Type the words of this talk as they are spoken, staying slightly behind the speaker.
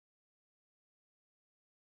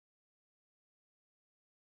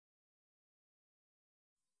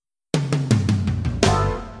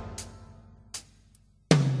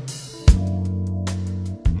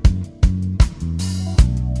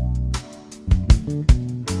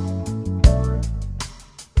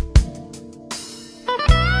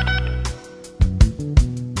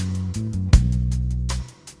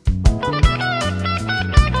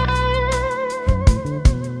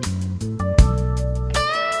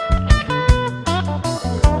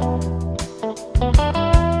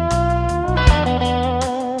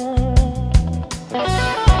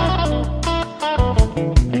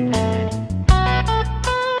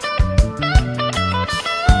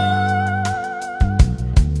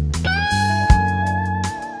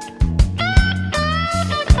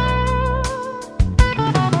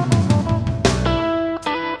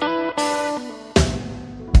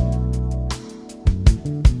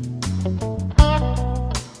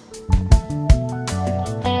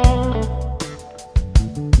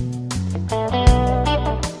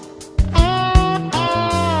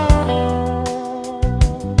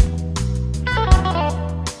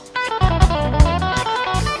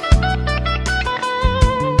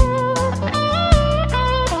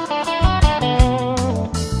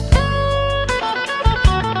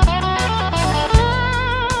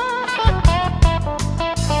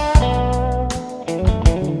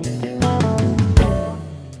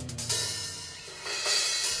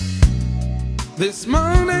This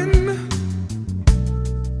morning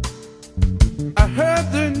I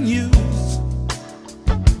heard the news.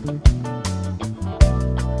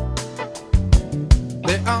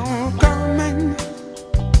 They are coming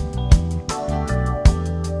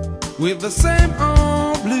with the same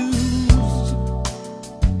old blues.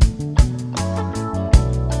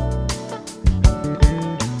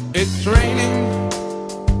 It's raining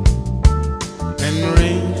and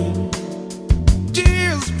raining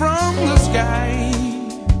tears from the sky.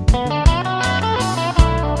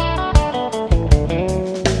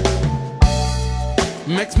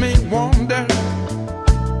 Makes me wonder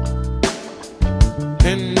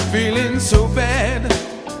and feeling so bad.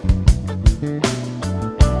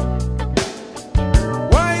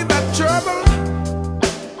 Why that trouble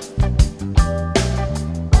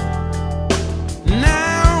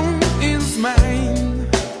now is mine?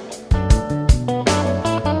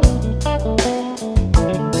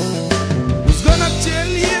 Who's gonna tell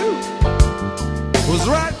you who's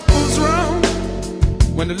right, who's wrong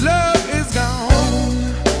when the love is gone?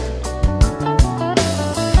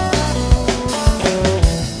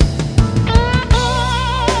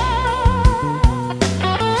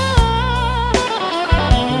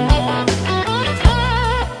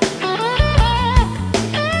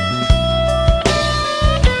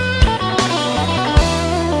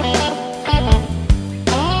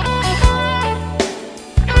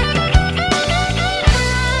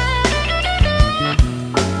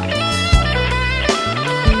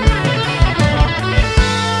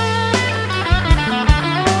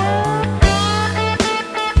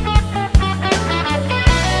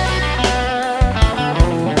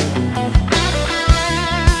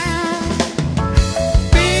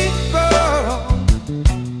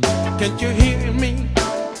 Can't you hear me?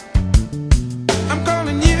 I'm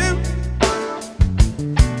calling you.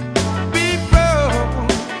 People,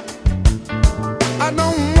 I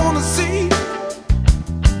don't wanna see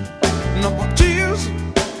no more tears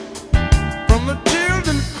from the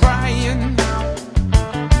children crying.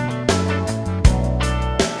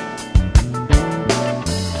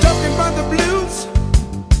 Talking about the blues,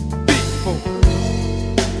 people,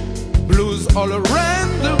 blues all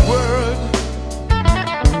around the world.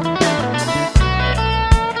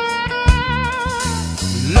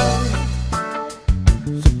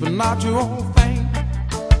 Supernatural thing,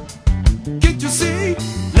 can't you see?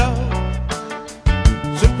 Love,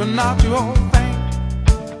 supernatural thing.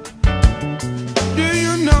 Do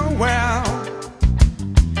you know well?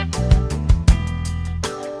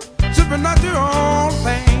 Supernatural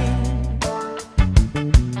thing.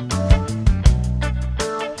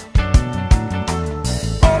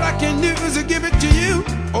 All I can do is give it to you,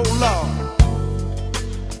 oh Lord,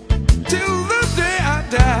 till the day I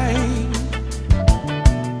die.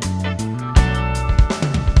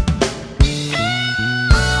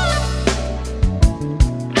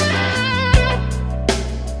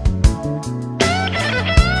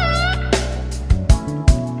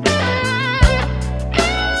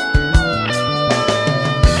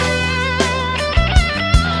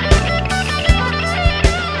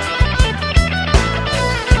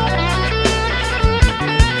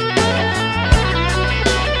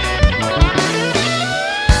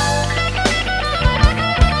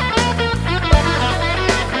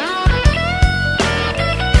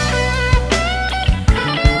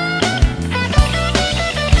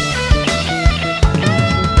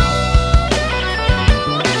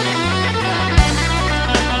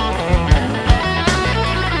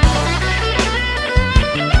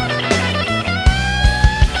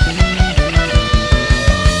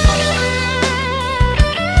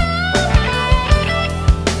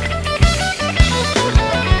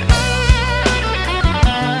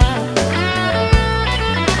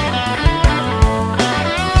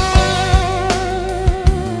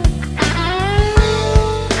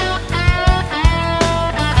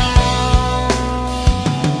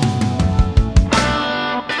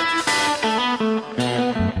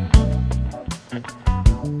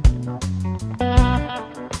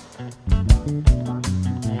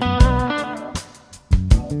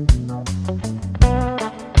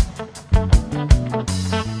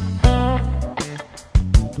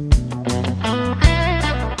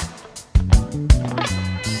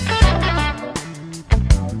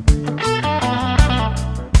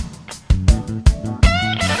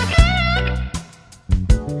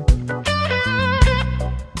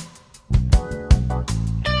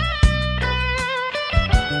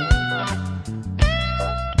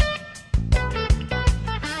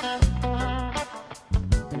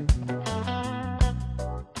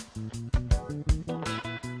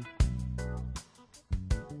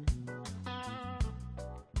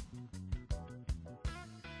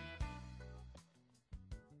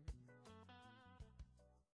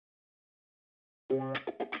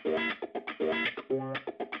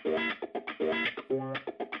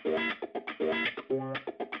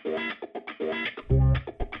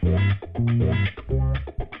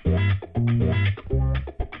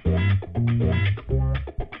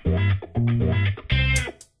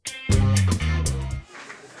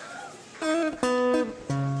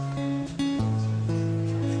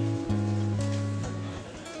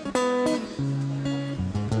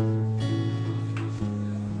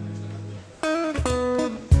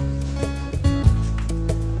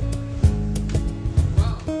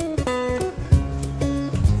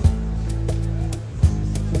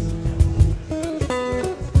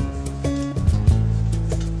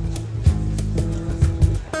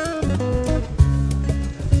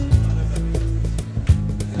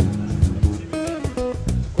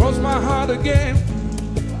 My heart again,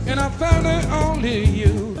 and I found it only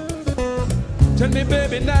you. Tell me,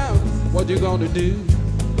 baby, now what you gonna do?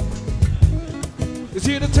 Is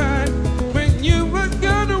it the time when you were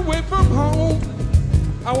gone away from home?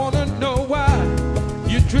 I wanna know why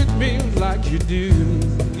you treat me like you do.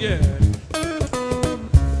 Yeah.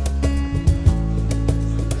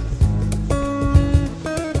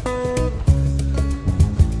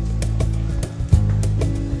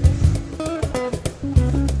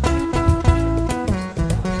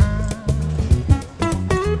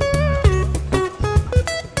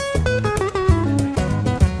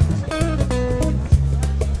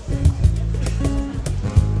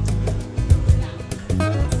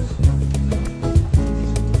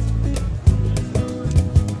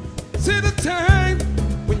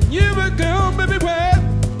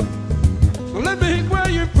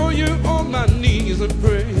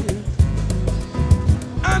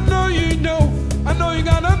 I know you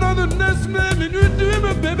got another nest, maybe you do,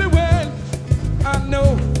 but baby, well, I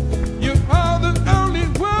know you are the only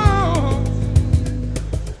one.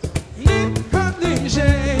 Need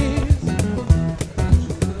protection,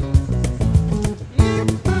 need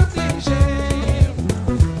protection,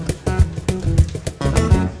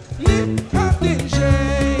 need protection,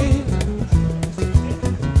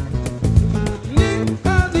 need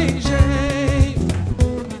protection.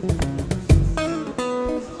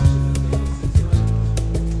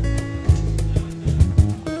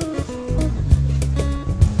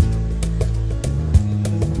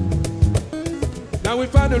 Now we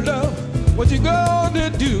find a love, what you gonna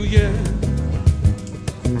do, yeah?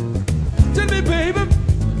 Tell me, baby,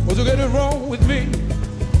 what's getting wrong with me?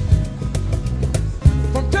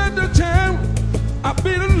 From time to time, I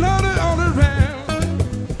feel alone all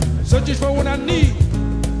around, searching for what I need.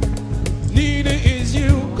 Need it is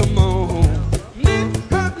you, come on. Need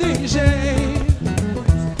protection.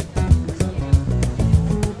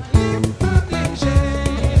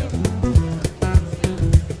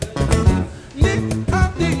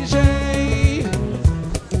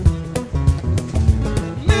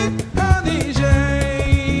 DJ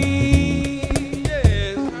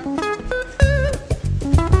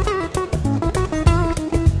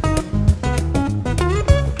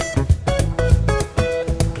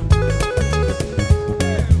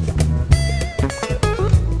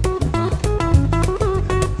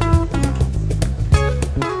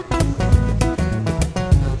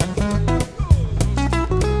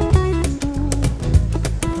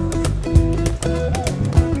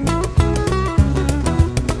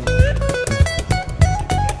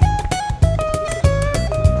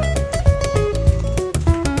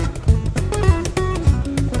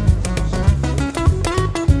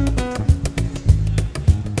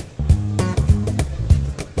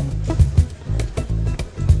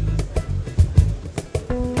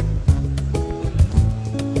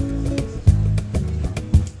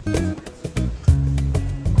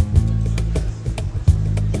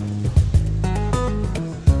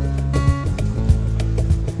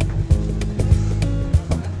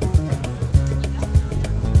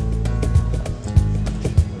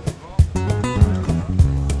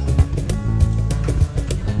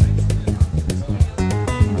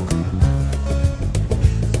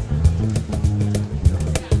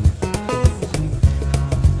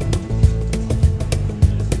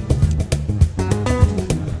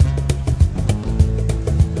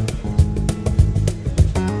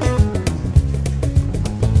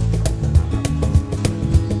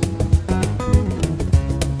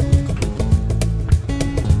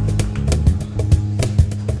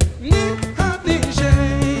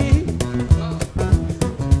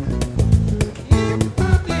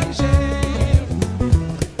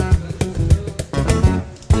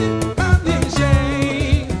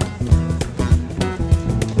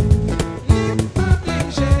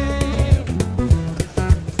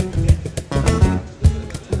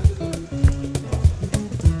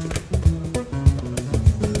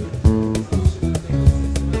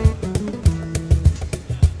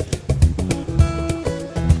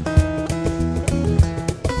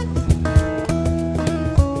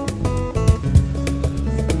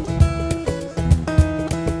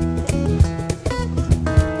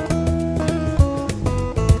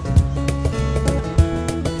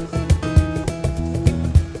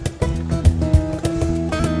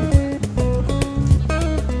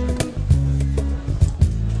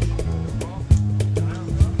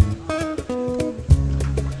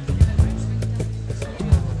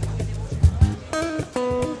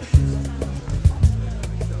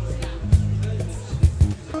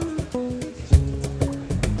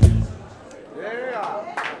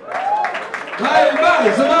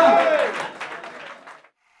Amar, ça va?